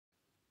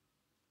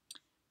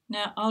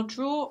Now I'll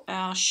draw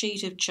our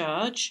sheet of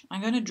charge.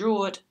 I'm going to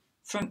draw it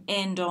from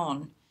end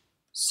on.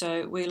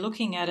 So we're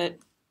looking at it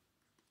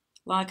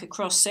like a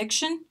cross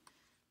section.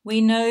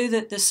 We know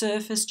that the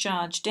surface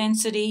charge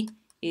density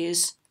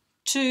is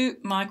 2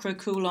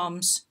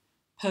 microcoulombs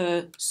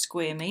per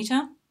square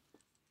metre.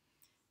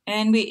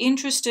 And we're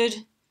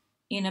interested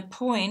in a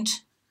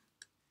point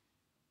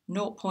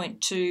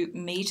 0.2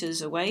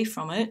 metres away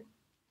from it.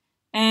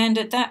 And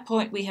at that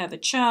point we have a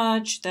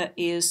charge that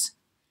is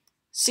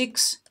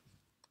 6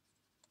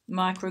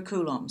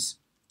 microcoulombs.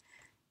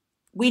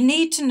 We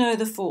need to know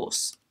the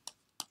force.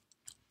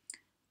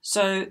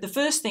 So the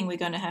first thing we're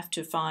going to have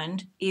to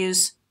find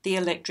is the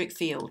electric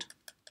field.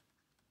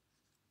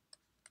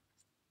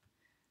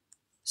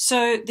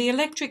 So the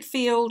electric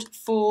field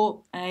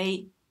for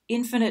an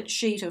infinite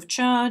sheet of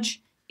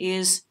charge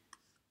is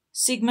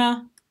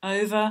sigma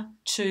over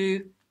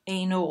 2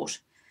 E naught.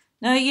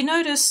 Now you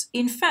notice,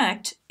 in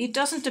fact, it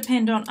doesn't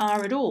depend on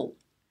R at all.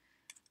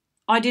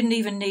 I didn't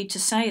even need to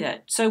say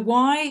that. So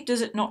why does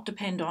it not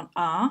depend on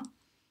R?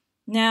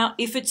 Now,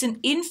 if it's an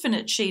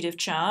infinite sheet of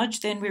charge,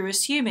 then we're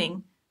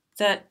assuming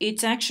that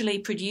it's actually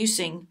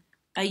producing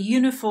a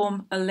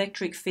uniform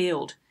electric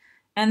field.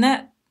 And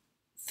that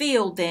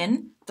field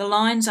then, the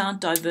lines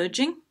aren't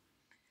diverging.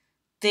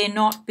 They're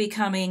not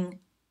becoming,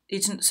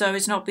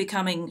 it's not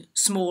becoming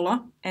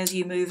smaller as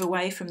you move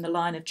away from the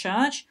line of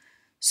charge.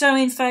 So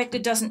in fact,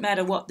 it doesn't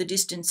matter what the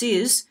distance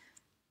is,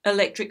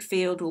 electric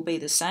field will be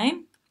the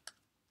same.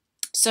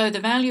 So the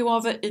value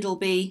of it, it'll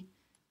be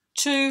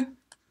 2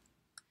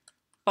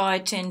 by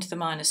 10 to the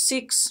minus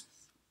 6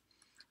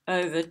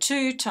 over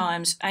 2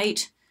 times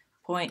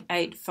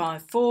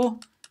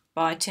 8.854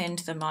 by 10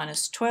 to the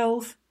minus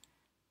 12,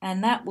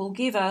 and that will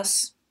give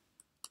us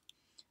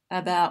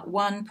about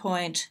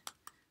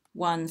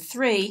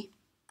 1.13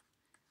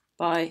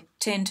 by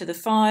 10 to the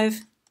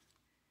 5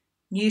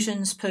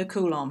 newtons per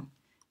coulomb.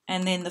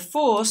 And then the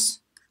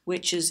force,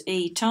 which is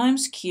E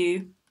times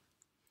Q,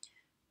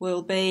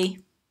 will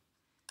be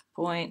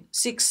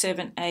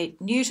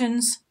 0.678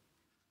 newtons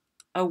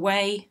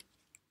away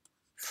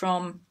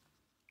from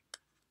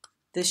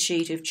the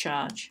sheet of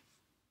charge.